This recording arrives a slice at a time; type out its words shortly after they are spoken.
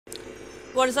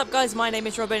What is up, guys? My name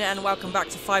is Robin and welcome back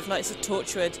to Five Nights at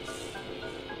Torchwood.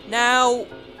 Now,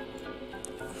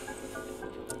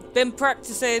 been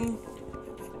practicing.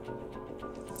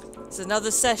 It's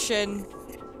another session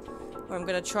where I'm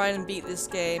going to try and beat this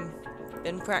game.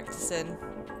 Been practicing.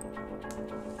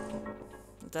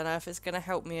 I don't know if it's going to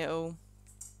help me at all.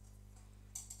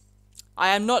 I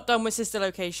am not done with Sister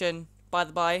Location, by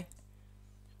the by.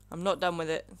 I'm not done with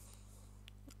it.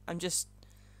 I'm just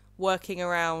working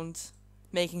around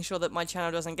making sure that my channel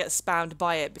doesn't get spammed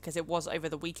by it because it was over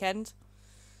the weekend.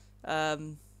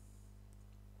 I'm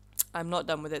not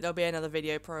done with it. There'll be another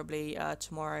video probably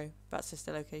tomorrow about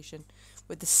Sister Location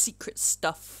with the secret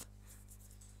stuff.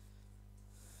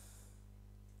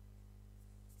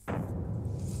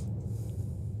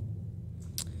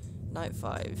 Night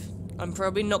 5. I'm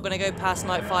probably not going to go past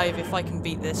Night 5 if I can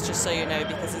beat this, just so you know,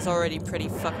 because it's already pretty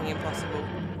fucking impossible.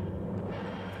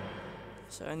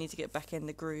 So I need to get back in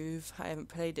the groove. I haven't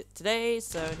played it today,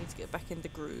 so I need to get back in the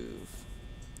groove.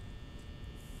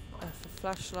 For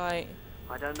flashlight.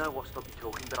 I don't know what stopped you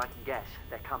talking, but I can guess.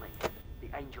 They're coming.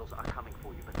 The angels are coming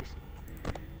for you, but listen.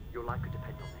 Your life could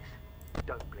depend on this.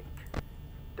 Don't blink.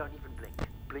 Don't even blink.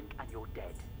 Blink and you're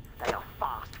dead. They are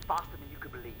fast. Faster than you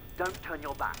could believe. Don't turn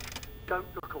your back. Don't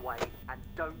look away. And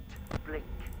don't blink.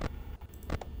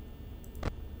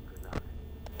 Good luck.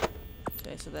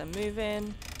 Okay, so they're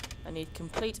moving. I need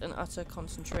complete and utter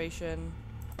concentration.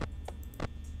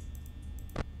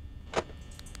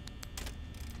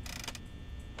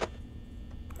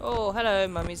 Oh, hello,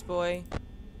 mummy's boy.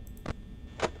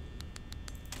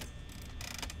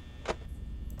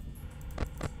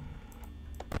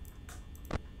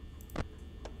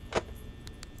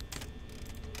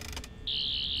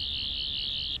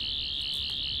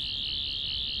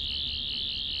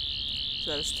 So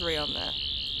there's 3 on there.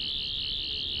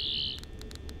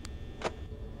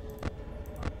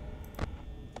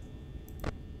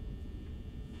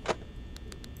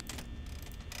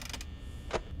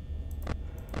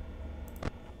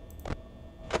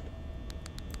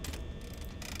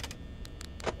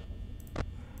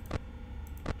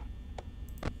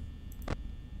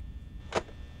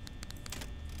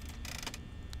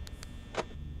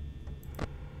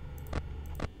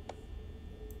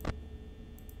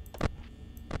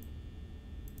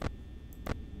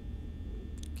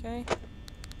 Okay.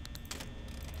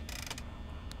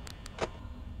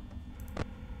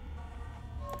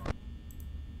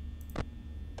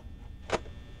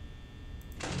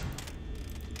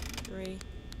 Three.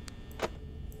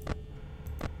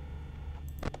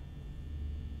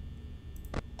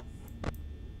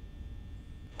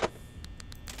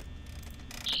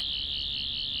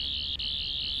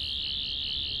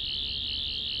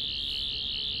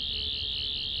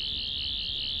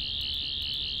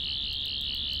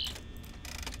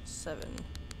 Seven.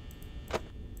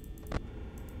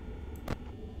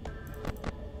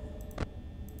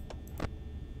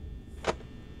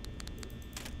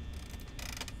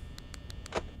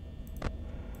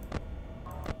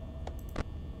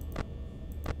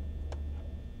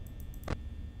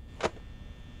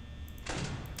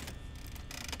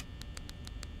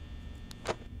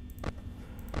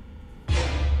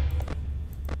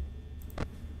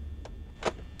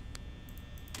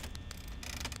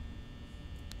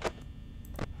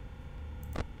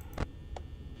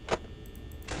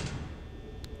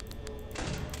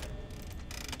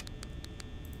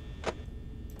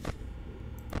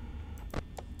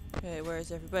 Okay, where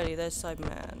is everybody? There's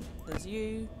Cyberman. There's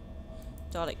you.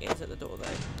 Dalek is at the door, though.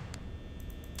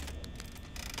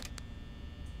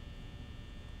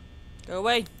 Go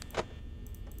away!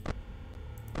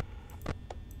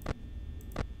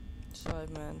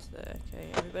 Cyberman's there.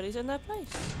 Okay, everybody's in their place.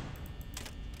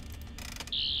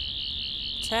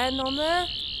 10 on there?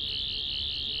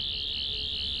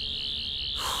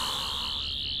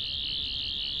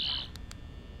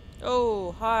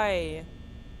 Oh, hi!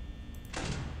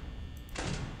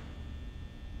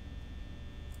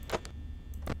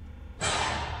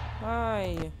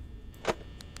 Hi.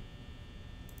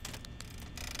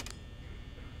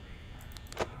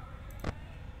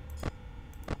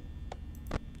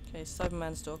 Okay,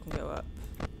 Cyberman's door can go up.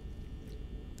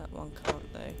 That one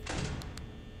can't though.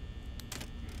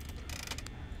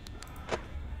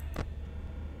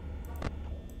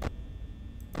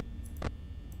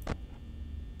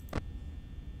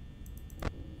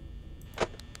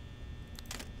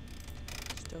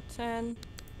 Still 10.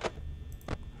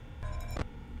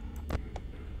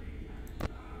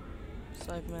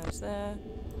 Cyberman's there.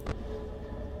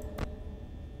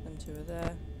 Them 2 are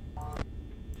there.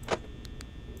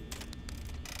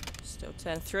 Still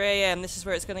 10. 3 AM. This is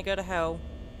where it's going to go to hell.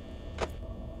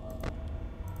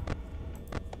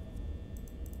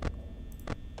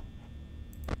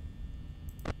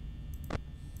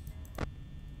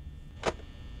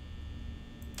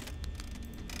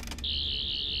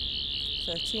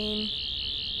 13.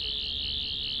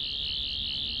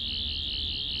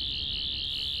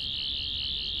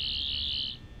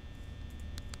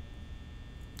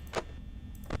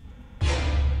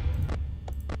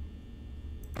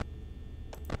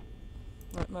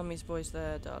 Right, Mummy's boy's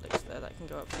there, Dalek's there, that can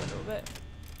go up for a little bit.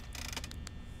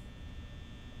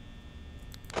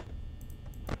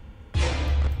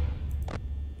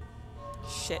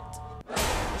 Shit.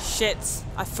 Shit!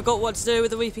 I forgot what to do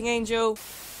with the Weeping Angel.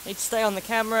 Need to stay on the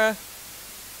camera.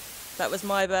 That was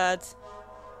my bad.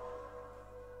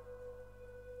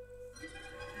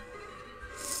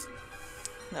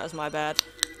 That was my bad.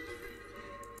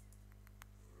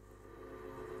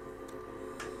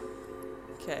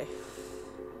 Okay.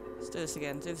 Let's do this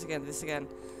again, do this again, do this again.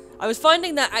 I was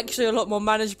finding that actually a lot more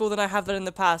manageable than I have done in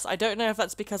the past. I don't know if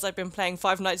that's because I've been playing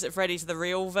Five Nights at Freddy's, the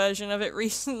real version of it,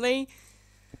 recently.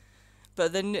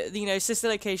 But then, you know, Sister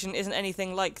Location isn't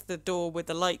anything like the door with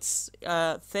the lights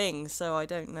thing, so I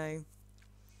don't know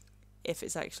if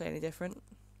it's actually any different.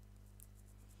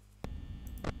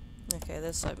 Okay,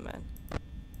 there's Cyberman.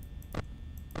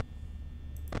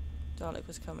 Dalek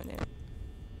was coming in.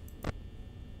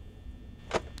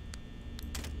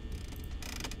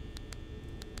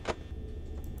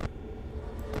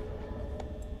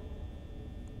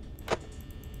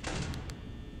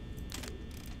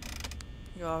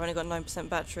 Oh, I've only got 9%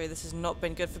 battery. This has not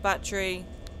been good for battery.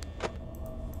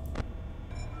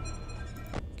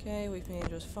 Okay, Weeping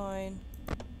Angel's fine.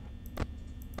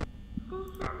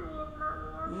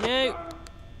 No!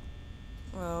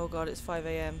 Oh god, it's 5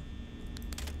 AM.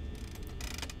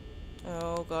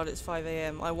 Oh god, it's 5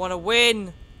 AM. I want to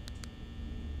win!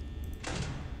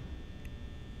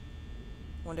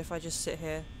 Wonder if I just sit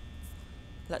here.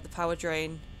 Let the power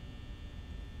drain.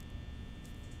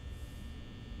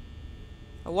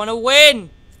 I want to win!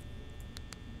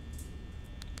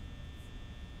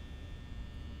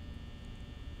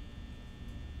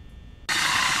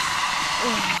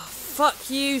 Oh,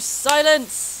 fuck you,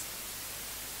 silence!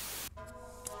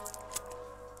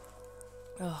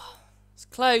 Oh, it's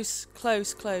close,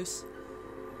 close, close.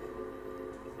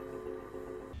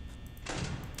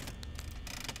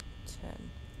 10.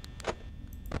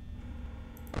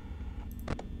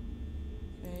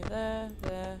 Okay, there.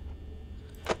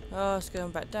 Oh, it's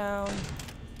going back down.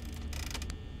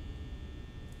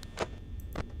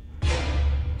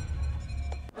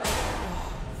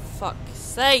 Oh, fuck's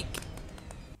sake!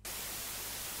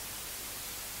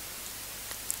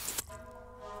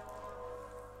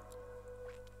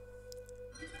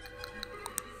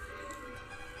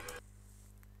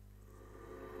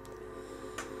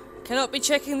 Cannot be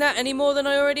checking that any more than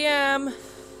I already am.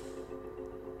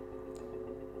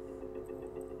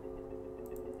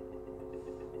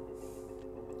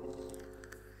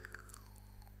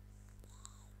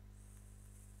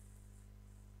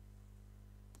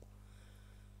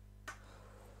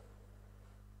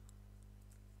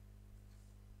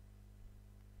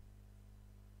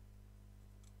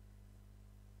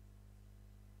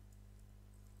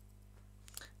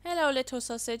 Hello, little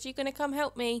sausage. You gonna come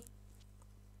help me?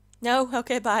 No?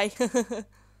 Okay, bye. Come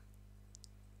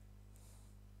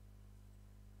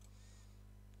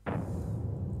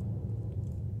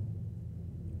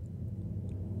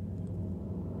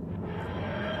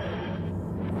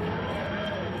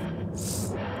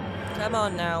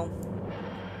on now.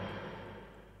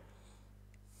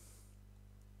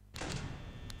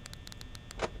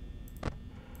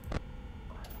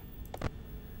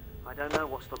 I don't know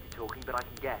what stopped you talking, but I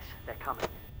can guess. They're coming.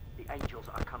 The angels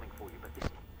are coming for you, but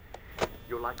listen.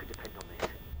 Your life could depend on this.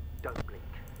 Don't blink.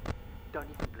 Don't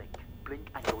even blink. Blink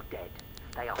and you're dead.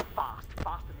 They are fast,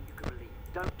 faster than you can believe.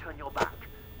 Don't turn your back.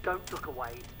 Don't look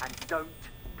away, and don't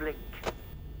blink.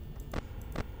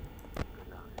 Good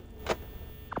luck.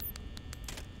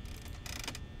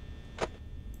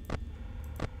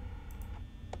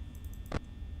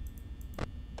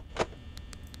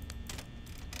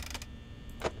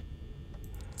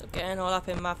 Stop getting all up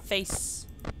in my face.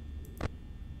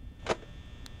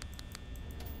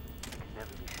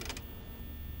 Never be seen.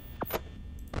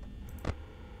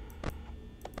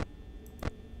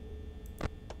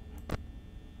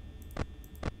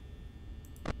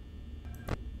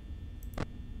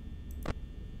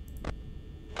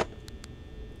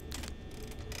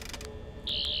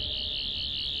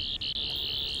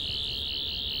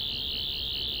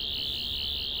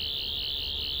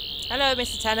 Hello,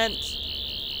 Mr. Tennant.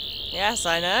 Yes,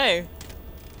 I know.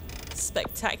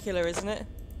 Spectacular, isn't it?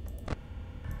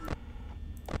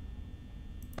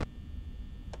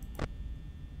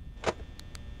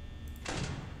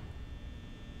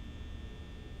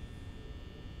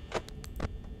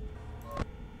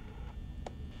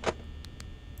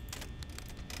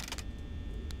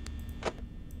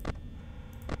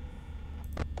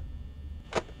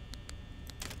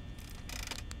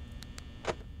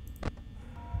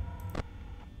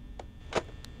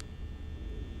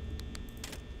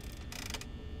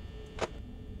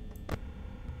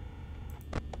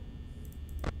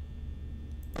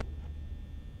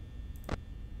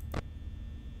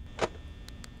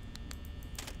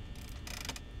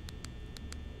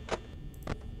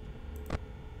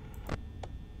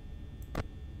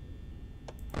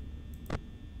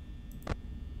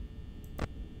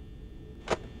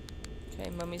 Okay,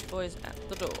 Mummy's boy's at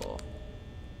the door.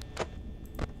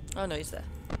 Oh no, he's there.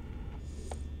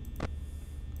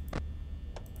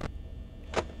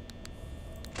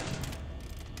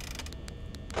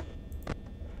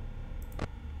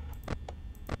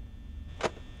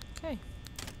 Okay.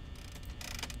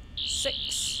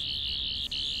 6.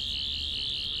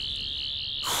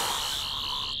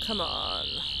 Come on.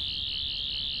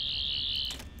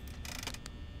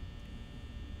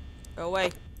 Go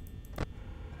away.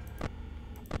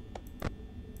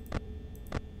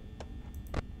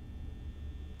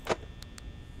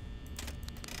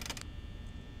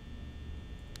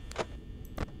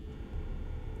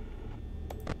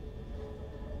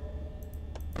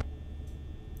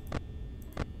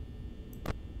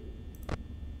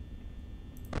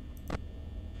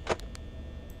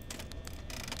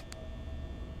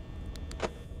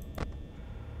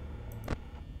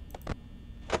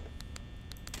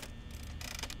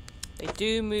 They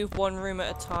do move one room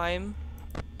at a time.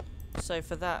 So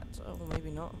for that... Oh,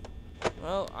 maybe not.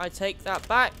 Well, I take that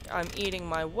back. I'm eating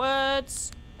my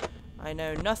words. I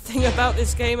know nothing about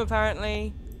this game,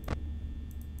 apparently.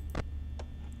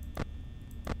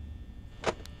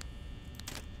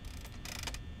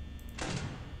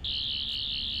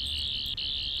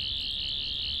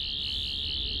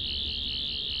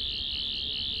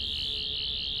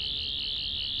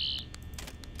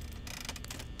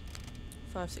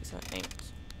 Five, 6, 7, 8.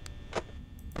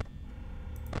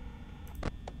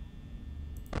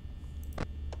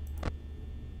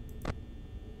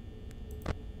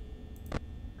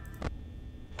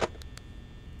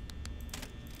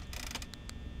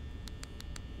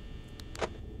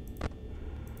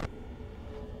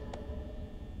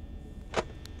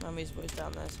 Mummy's boy's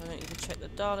down there, so I don't need to check the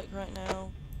Dalek right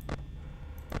now.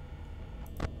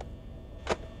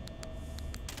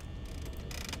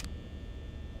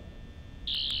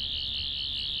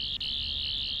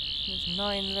 There's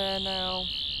 9 there now.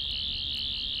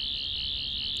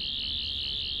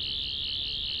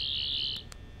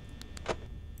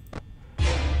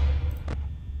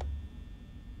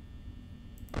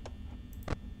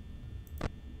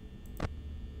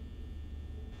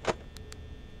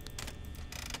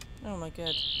 Oh my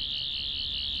god.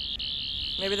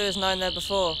 Maybe there was 9 there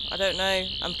before. I don't know.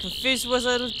 I'm confused,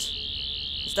 wizard.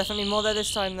 There's definitely more there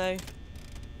this time though.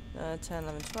 10,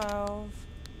 11, 12.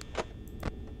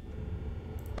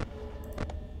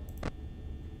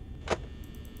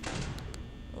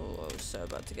 Oh, I was so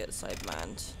about to get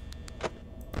side-manned.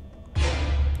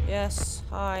 Yes,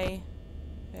 hi.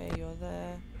 Okay, you're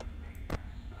there.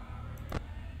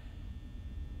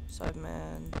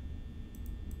 Sideman.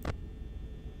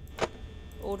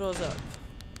 All doors up.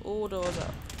 All doors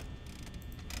up.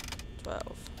 12.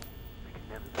 They can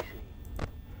never be seen.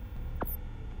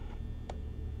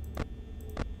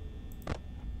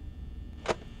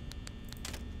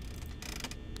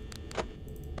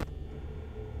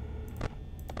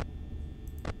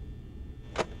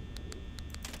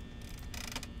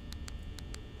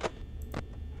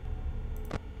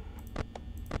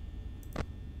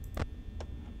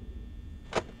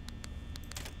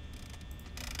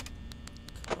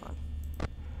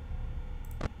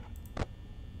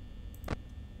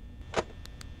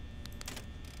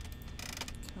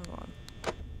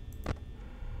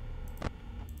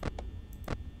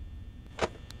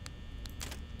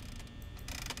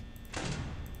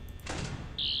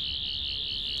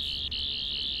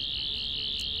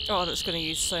 Oh, that's going to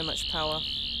use so much power.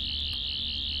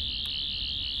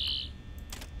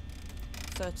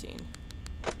 13.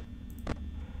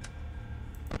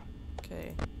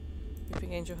 Okay.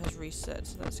 Weeping Angel has reset,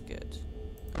 so that's good.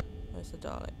 Where's the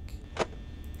Dalek?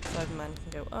 Cyberman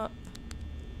can go up.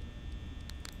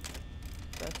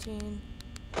 13.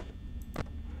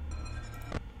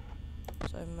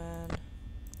 Cyberman.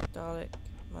 Dalek.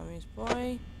 Mummy's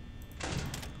boy.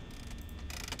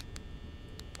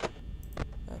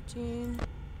 13.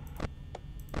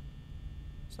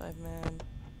 Cyberman.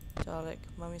 Dalek.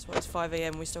 Mummy's boy. It's 5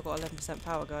 AM. We still got 11%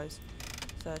 power, guys.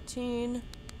 13.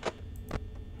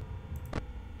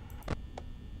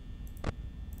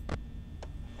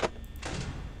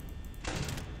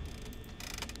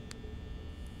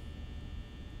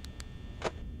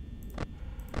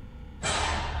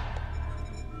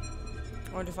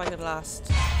 I wonder if I could last.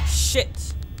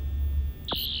 Shit!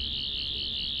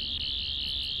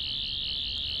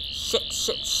 Shit.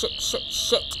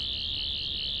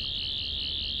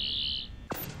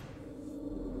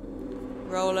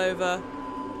 Roll over.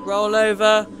 Roll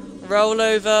over. Roll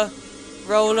over.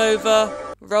 Roll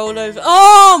over. Roll over.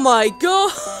 Oh my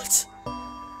god!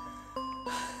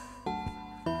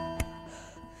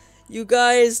 You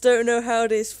guys don't know how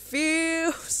this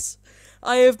feels.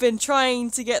 I have been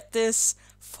trying to get this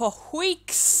for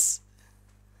weeks.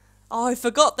 Oh, I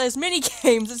forgot there's mini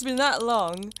games. It's been that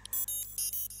long.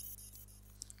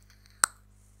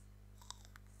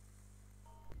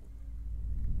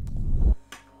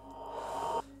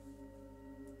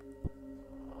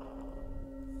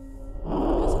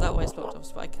 So that way's blocked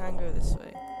off, but I can go this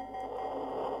way.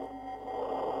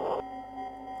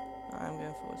 I'm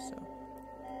going forward still.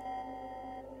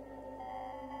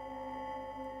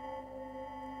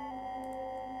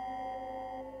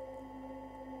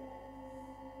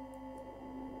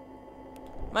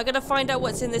 Am I gonna find out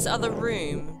what's in this other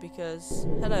room? Because,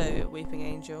 hello, Weeping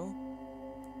Angel.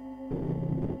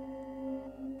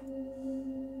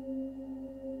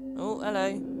 Oh,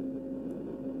 hello.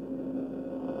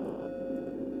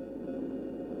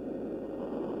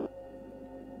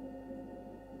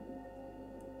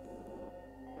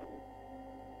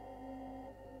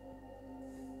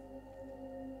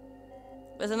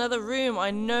 There's another room,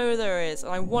 I know there is,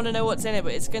 and I want to know what's in it,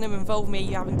 but it's going to involve me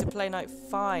having to play night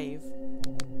 5.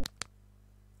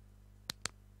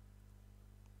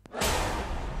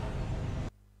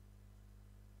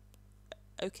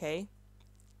 Okay.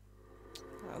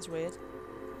 That was weird.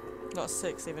 Not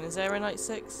 6 even. Is there a night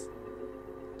 6?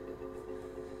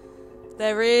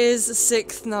 There is a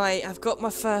 6th night. I've got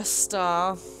my first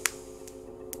star.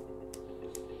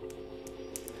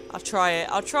 I'll try it.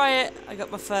 I'll try it. I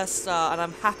got my first star and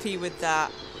I'm happy with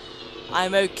that.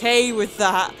 I'm okay with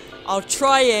that. I'll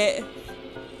try it.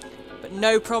 But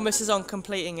no promises on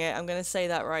completing it. I'm going to say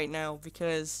that right now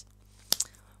because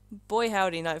boy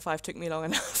howdy, night 5 took me long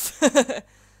enough.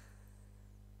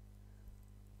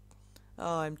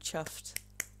 Oh, I'm chuffed.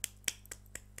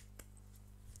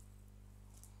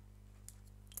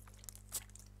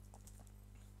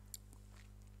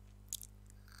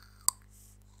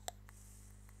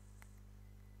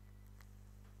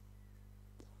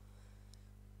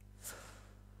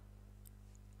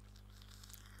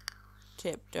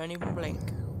 Tip, don't even blink.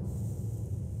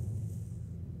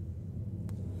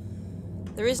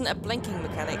 There isn't a blinking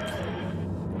mechanic,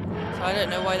 so I don't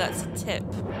know why that's a tip.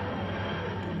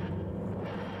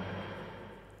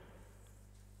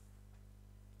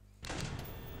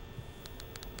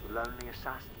 The lonely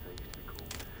assassins, they used to be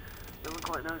called. No one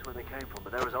quite knows where they came from,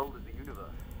 but they're as old as the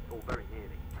universe, or very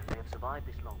nearly. They have survived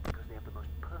this long because they have the most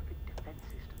perfect defense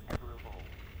system ever evolved.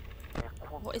 They are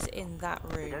quantum. What is in that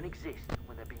room? They don't exist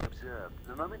when they're being observed.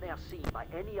 The moment they are seen by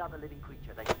any other living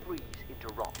creature, they freeze into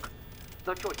rock.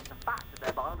 No choice, it's a fact of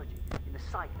their biology. In the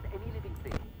sight of any living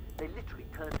thing, they literally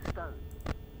turn to stone.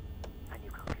 And you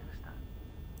can't kill a stone.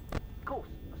 Of course,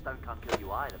 a stone can't kill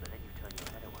you either, but then you turn your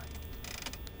head away.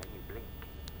 Then you blink.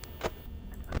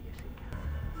 And oh yes, it can.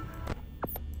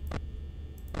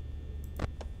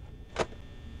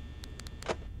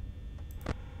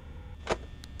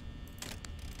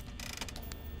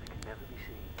 They can never be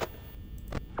seen.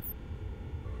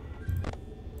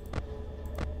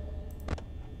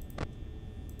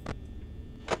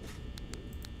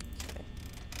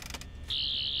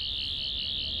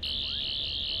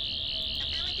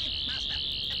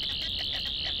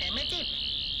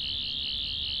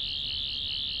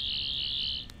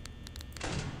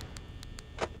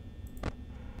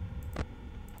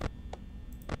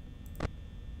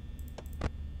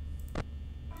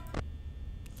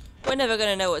 We're never going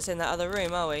to know what's in that other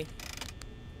room, are we?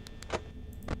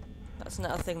 That's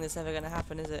not a thing that's ever going to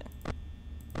happen, is it?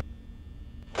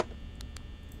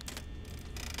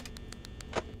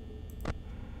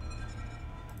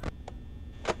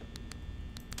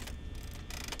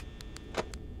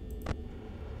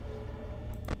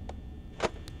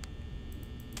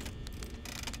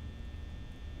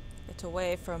 Get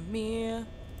away from me.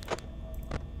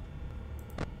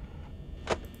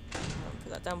 Put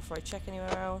that down before I check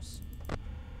anywhere else.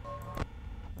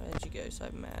 Where did you go,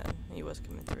 Cyberman? He was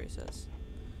coming through, so that's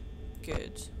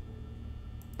good.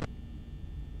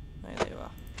 There you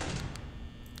are.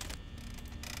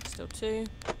 Still 2.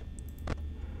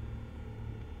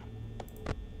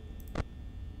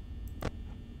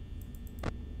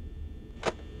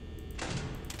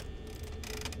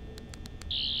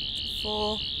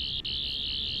 Four.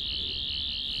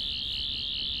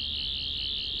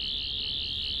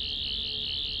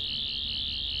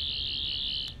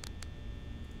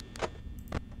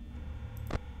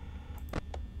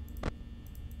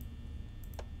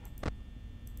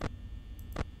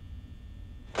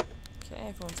 Okay,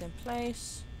 everyone's in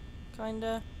place,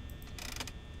 kinda.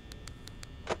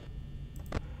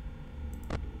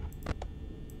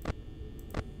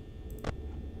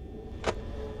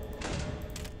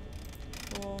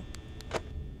 Four.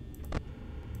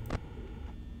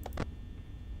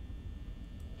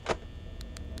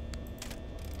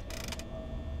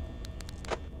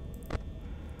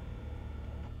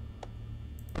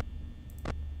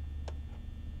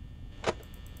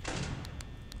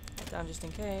 down just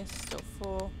in case. Still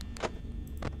 4.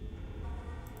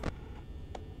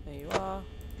 There you are.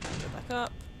 Go back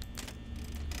up.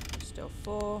 Still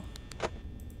 4.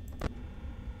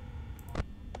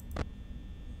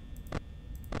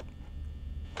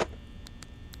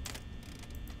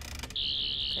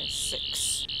 Okay,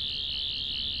 6.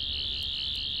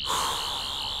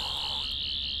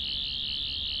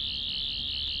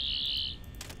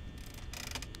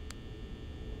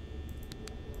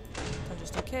 And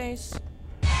just in case.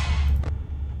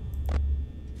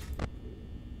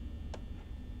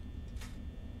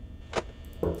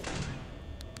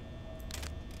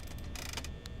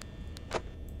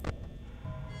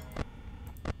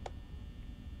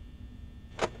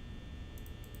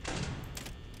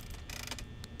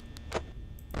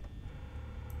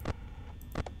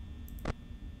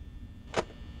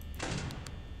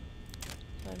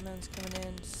 Man's coming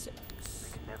in. 6.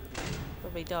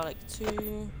 Probably Dalek 2.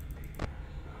 Down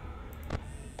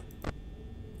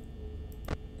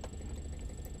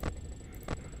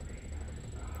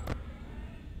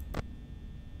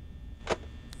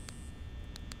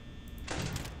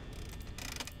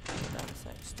a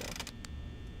sec still.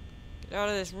 Get out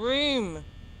of this room!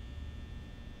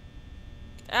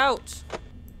 Get out!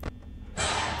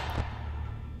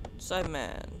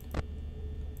 Cyberman.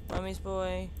 Mummy's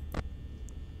boy.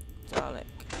 Dalek.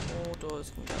 All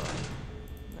doors can go up.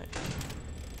 No.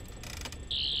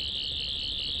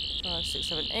 5, 6,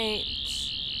 7, 8.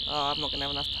 Oh, I'm not gonna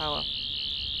have enough power.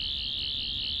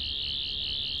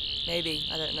 Maybe,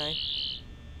 I don't know.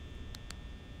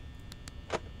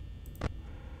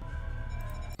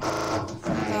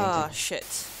 Ah,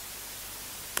 shit.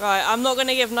 Right, I'm not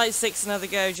gonna give Night 6 another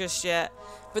go just yet.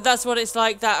 But that's what it's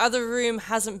like. That other room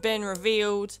hasn't been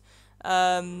revealed.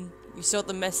 You saw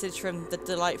the message from the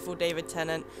delightful David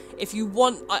Tennant. If you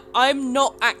want... I'm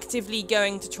not actively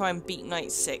going to try and beat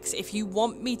Night 6. If you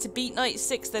want me to beat Night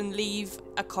 6, then leave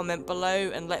a comment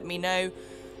below and let me know.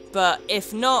 But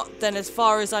if not, then as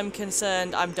far as I'm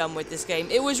concerned, I'm done with this game.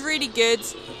 It was really good.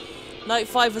 Night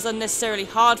 5 was unnecessarily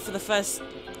hard for the first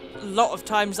lot of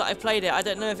times that I played it. I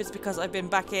don't know if it's because I've been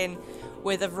back in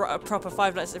with a proper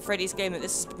Five Nights at Freddy's game that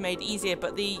this has been made easier,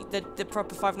 but the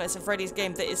proper Five Nights at Freddy's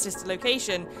game that is just a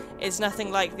location is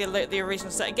nothing like the original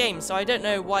set of games, so I don't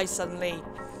know why suddenly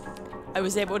I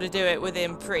was able to do it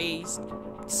within pretty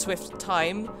swift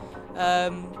time.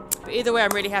 But either way,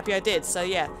 I'm really happy I did, so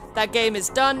yeah, that game is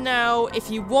done now.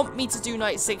 If you want me to do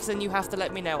Night 6, then you have to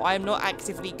let me know. I am not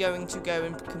actively going to go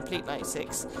and complete Night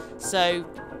 6, so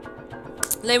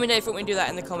let me know if you want me to do that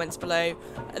in the comments below.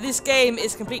 This game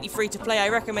is completely free to play. I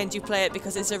recommend you play it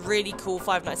because it's a really cool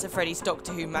Five Nights at Freddy's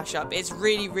Doctor Who mashup. It's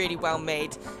really, really well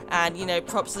made. And, you know,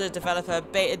 props to the developer,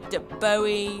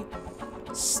 Bowie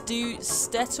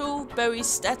Stettel,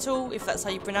 if that's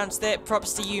how you pronounced it.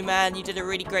 Props to you, man. You did a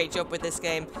really great job with this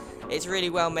game. It's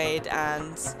really well made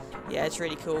and... yeah, it's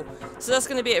really cool. So that's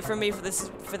going to be it from me for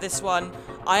this one.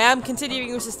 I am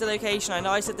continuing with Sister Location. I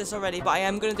know I said this already, but I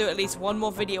am going to do at least one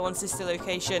more video on Sister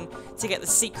Location to get the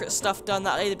secret stuff done.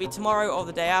 That'll either be tomorrow or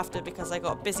the day after because I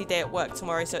got a busy day at work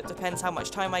tomorrow, so it depends how much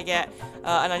time I get.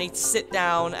 And I need to sit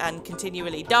down and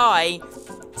continually die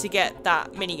to get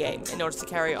that minigame in order to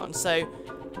carry on. So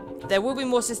there will be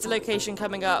more Sister Location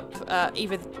coming up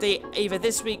either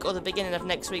this week or the beginning of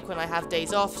next week when I have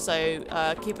days off, so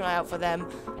keep an eye out for them.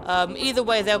 Either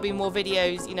way, there'll be more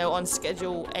videos, you know, on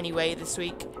schedule anyway this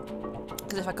week.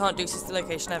 Because if I can't do Sister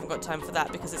Location, I haven't got time for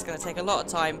that because it's going to take a lot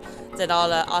of time. Then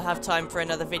I'll have time for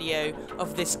another video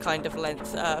of this kind of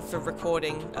length for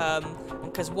recording.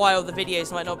 Because while the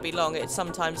videos might not be long, it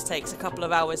sometimes takes a couple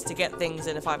of hours to get things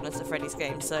in a Five Nights at Freddy's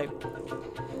game. So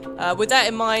with that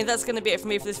in mind, that's going to be it for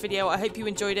me for this video. I hope you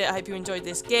enjoyed it. I hope you enjoyed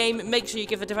this game. Make sure you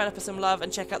give the developer some love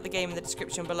and check out the game in the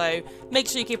description below. Make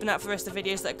sure you keep an eye out for the rest of the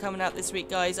videos that are coming out this week,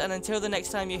 guys. And until the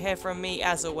next time you hear from me,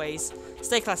 as always,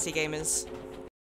 stay classy, gamers.